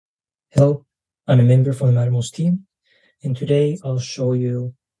Hello, I'm a member from the Mattermost team, and today I'll show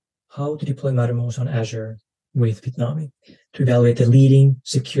you how to deploy Mattermost on Azure with Bitnami to evaluate the leading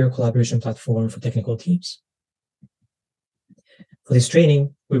secure collaboration platform for technical teams. For this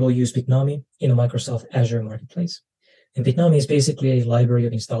training, we will use Bitnami in the Microsoft Azure Marketplace. And Bitnami is basically a library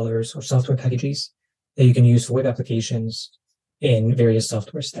of installers or software packages that you can use for web applications in various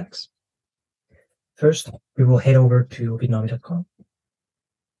software stacks. First, we will head over to bitnami.com.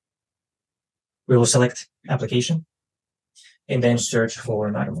 We will select application and then search for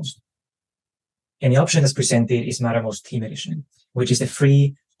Mattermost. And the option that's presented is Mattermost Team Edition, which is the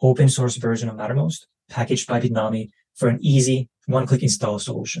free open source version of Mattermost packaged by Bitnami for an easy one-click install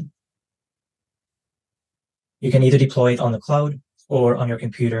solution. You can either deploy it on the cloud or on your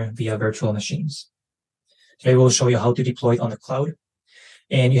computer via virtual machines. Today we'll show you how to deploy it on the cloud.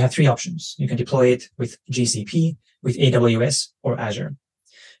 And you have three options. You can deploy it with GCP, with AWS, or Azure.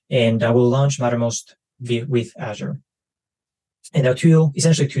 And I will launch Mattermost with Azure. And there are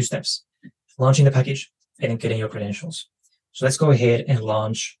essentially two steps: launching the package and then getting your credentials. So let's go ahead and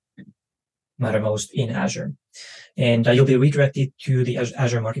launch Mattermost in Azure. And you'll be redirected to the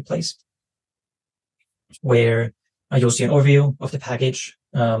Azure Marketplace, where you'll see an overview of the package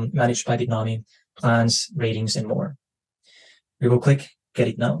managed by Bitnami, plans, ratings, and more. We will click Get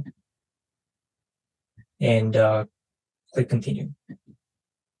It Now and click Continue.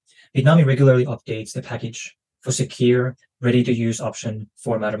 Bitnami regularly updates the package for secure, ready-to-use option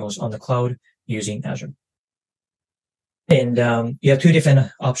for Mattermost on the cloud using Azure. And you have two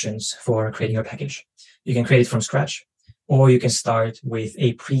different options for creating your package. You can create it from scratch, or you can start with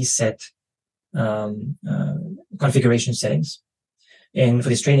a preset configuration settings. And for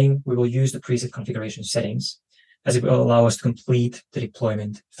this training, we will use the preset configuration settings, as it will allow us to complete the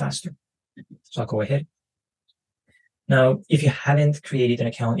deployment faster. So I'll go ahead. Now, if you haven't created an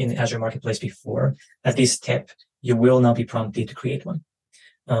account in the Azure Marketplace before, at this step, you will now be prompted to create one.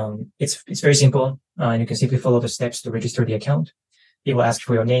 It's very simple, and you can simply follow the steps to register the account. It will ask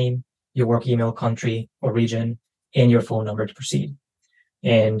for your name, your work email, country or region, and your phone number to proceed.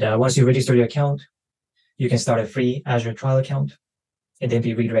 And once you register your account, you can start a free Azure trial account and then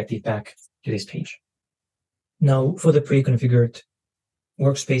be redirected back to this page. Now, for the pre-configured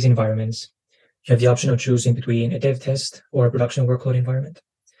workspace environments, you have the option of choosing between a dev test or a production workload environment,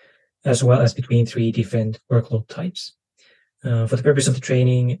 as well as between three different workload types. For the purpose of the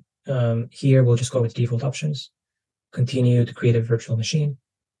training, here we'll just go with default options. Continue to create a virtual machine.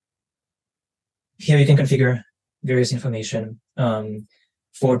 Here you can configure various information.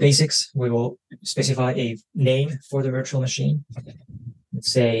 For basics, we will specify a name for the virtual machine.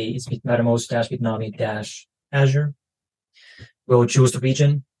 Let's say it's Mattermost-Bitnami-Azure. We'll choose the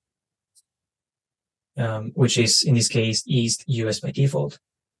region, which is in this case East US by default.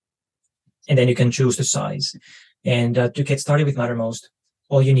 And then you can choose the size. And to get started with Mattermost,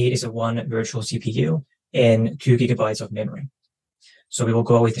 all you need is a one virtual CPU and 2 GB of memory. So we will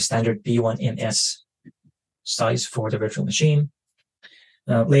go with the standard B1MS size for the virtual machine.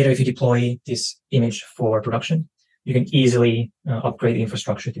 Later, if you deploy this image for production, you can easily upgrade the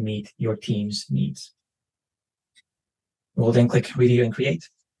infrastructure to meet your team's needs. We'll then click Review and Create.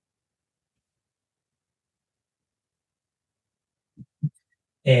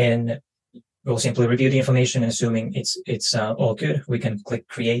 And we'll simply review the information, and assuming it's all good, we can click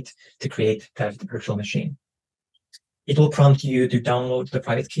Create to create that virtual machine. It will prompt you to download the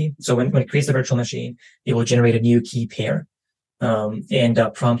private key. So when it creates the virtual machine, it will generate a new key pair and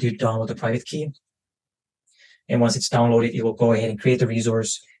prompt you to download the private key. And once it's downloaded, it will go ahead and create the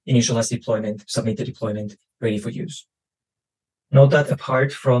resource, initialize deployment, submit the deployment, ready for use. Note that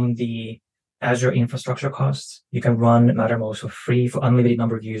apart from the Azure infrastructure costs, you can run Mattermost for free for unlimited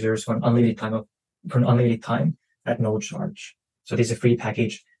number of users for an unlimited time at no charge. So this is a free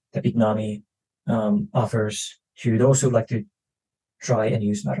package that Bitnami offers to those who like to try and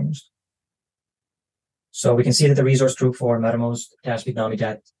use Mattermost. So we can see that the resource group for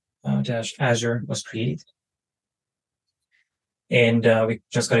Mattermost-Bitnami-Azure was created. And we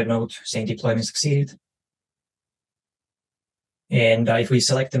just got a note saying deployment succeeded. And if we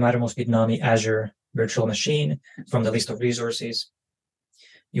select the Mattermost-Bitnami Azure virtual machine from the list of resources,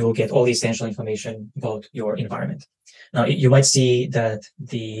 you will get all the essential information about your environment. Now, you might see that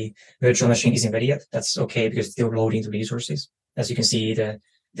the virtual machine isn't ready yet. That's okay, because it's still loading the resources. As you can see, the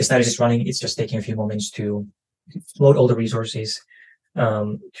status is running. It's just taking a few moments to load all the resources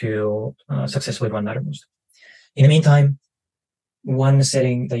to successfully run Mattermost. In the meantime, one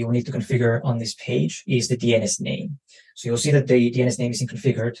setting that you'll need to configure on this page is the DNS name. So you'll see that the DNS name isn't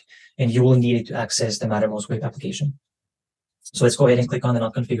configured, and you will need it to access the Mattermost web application. So let's go ahead and click on the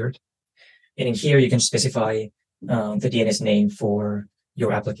not configured. And in here, you can specify the DNS name for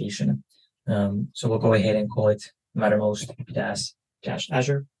your application. So we'll go ahead and call it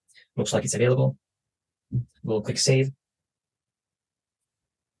Mattermost-Azure. Looks like it's available. We'll click save.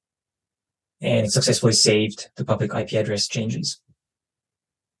 And it successfully saved the public IP address changes.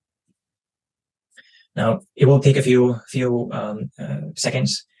 Now, it will take a few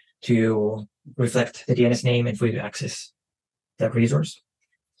seconds to reflect the DNS name and for you to access that resource.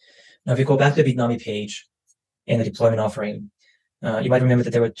 Now, if you go back to the Bitnami page and the deployment offering, you might remember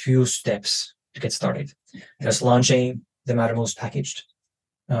that there were 2 steps to get started. There's launching the Mattermost packaged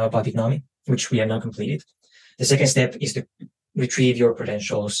by Bitnami, which we have now completed. The second step is to retrieve your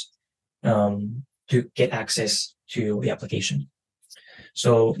credentials to get access to the application.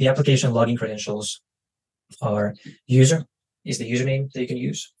 So the application login credentials are user is the username that you can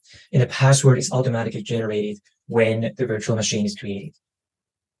use, and the password is automatically generated when the virtual machine is created.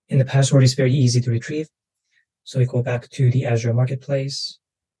 And the password is very easy to retrieve. So we go back to the Azure Marketplace,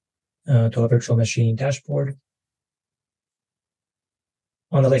 to our virtual machine dashboard.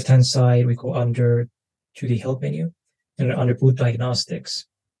 On the left-hand side, we go under to the help menu, and under boot diagnostics,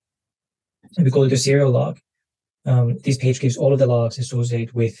 and we go to serial log. This page gives all of the logs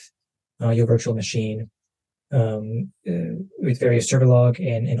associated with your virtual machine, with various server log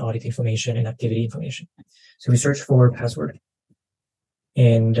and audit information and activity information. So we search for password,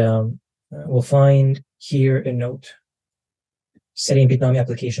 and we'll find here a note setting Bitnami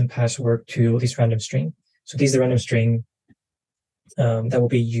application password to this random string. So this is the random string that will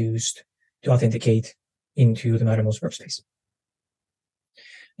be used to authenticate into the Mattermost workspace.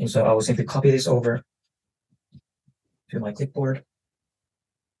 And so I will simply copy this over to my clipboard.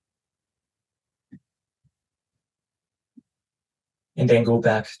 And then go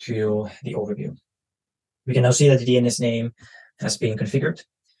back to the overview. We can now see that the DNS name has been configured.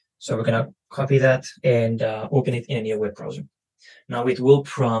 So we're going to copy that and open it in a new web browser. Now it will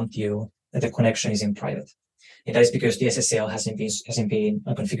prompt you that the connection is in private. And that is because the SSL hasn't been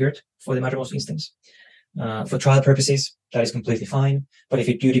configured for the Mattermost instance. For trial purposes, that is completely fine. But if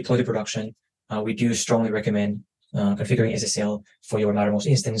you do deploy to production, we do strongly recommend configuring SSL for your Mattermost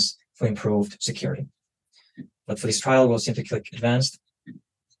instance for improved security. But for this trial, we'll simply click Advanced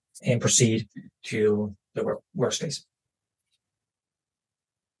and proceed to the workspace.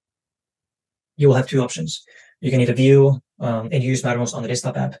 You will have 2 options. You can either view and use Mattermost on the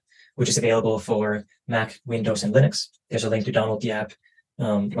desktop app, which is available for Mac, Windows, and Linux. There's a link to download the app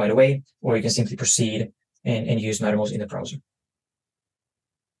right away, or you can simply proceed and use Mattermost in the browser.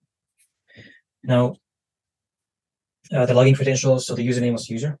 Now, the login credentials, so the username was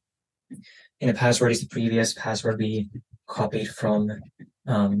user, and the password is the previous password we copied from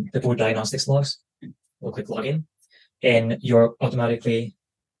the boot diagnostics logs. We'll click login, and you're automatically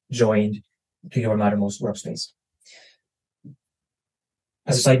joined to your Mattermost workspace.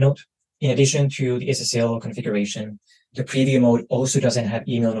 As a side note, in addition to the SSL configuration, the preview mode also doesn't have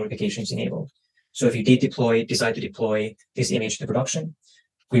email notifications enabled. So if you decide to deploy this image to production,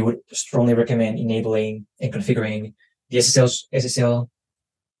 we would strongly recommend enabling and configuring the SSL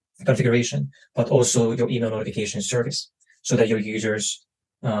configuration, but also your email notification service, so that your users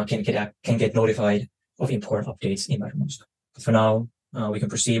can get notified of important updates in Mattermost. But for now, we can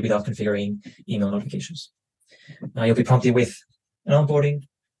proceed without configuring email notifications. You'll be prompted with an onboarding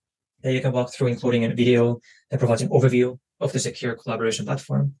that you can walk through, including a video that provides an overview of the secure collaboration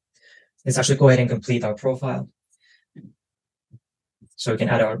platform. Let's actually go ahead and complete our profile. So we can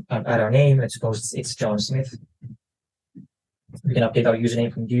add our name. Let's suppose it's John Smith. We can update our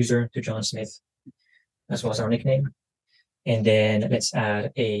username from user to John Smith, as well as our nickname. And then let's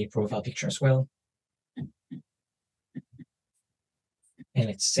add a profile picture as well. And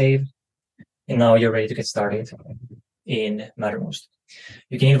let's save. And now you're ready to get started in Mattermost.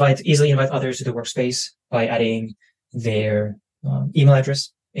 You can easily invite others to the workspace by adding their email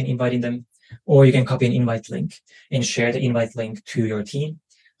address and inviting them, or you can copy an invite link and share the invite link to your team,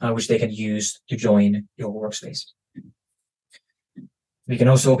 which they can use to join your workspace. We can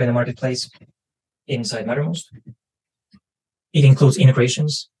also open a marketplace inside Mattermost. It includes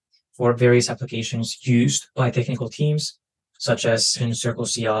integrations for various applications used by technical teams, such as Circle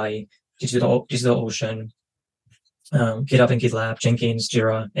CI, DigitalOcean, GitHub and GitLab, Jenkins,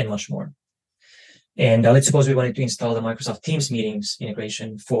 Jira, and much more. And let's suppose we wanted to install the Microsoft Teams meetings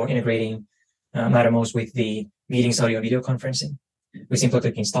integration for integrating Mattermost with the meetings audio and video conferencing. We simply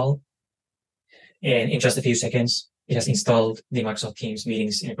click install, and in just a few seconds, it has installed the Microsoft Teams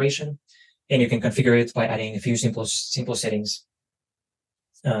meetings integration, and you can configure it by adding a few simple settings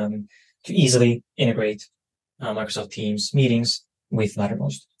to easily integrate Microsoft Teams meetings with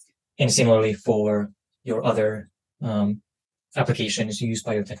Mattermost. and similarly for your other applications used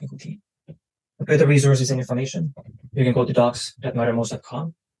by your technical team. For further resources and information, you can go to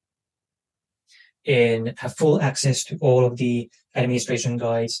docs.mattermost.com and have full access to all of the administration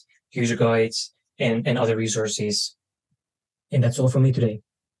guides, user guides, and other resources. And that's all from me today.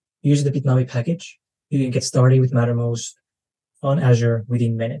 Using the Bitnami package, you can get started with Mattermost on Azure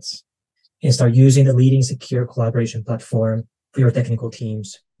within minutes and start using the leading secure collaboration platform for your technical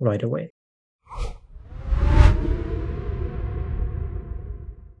teams right away.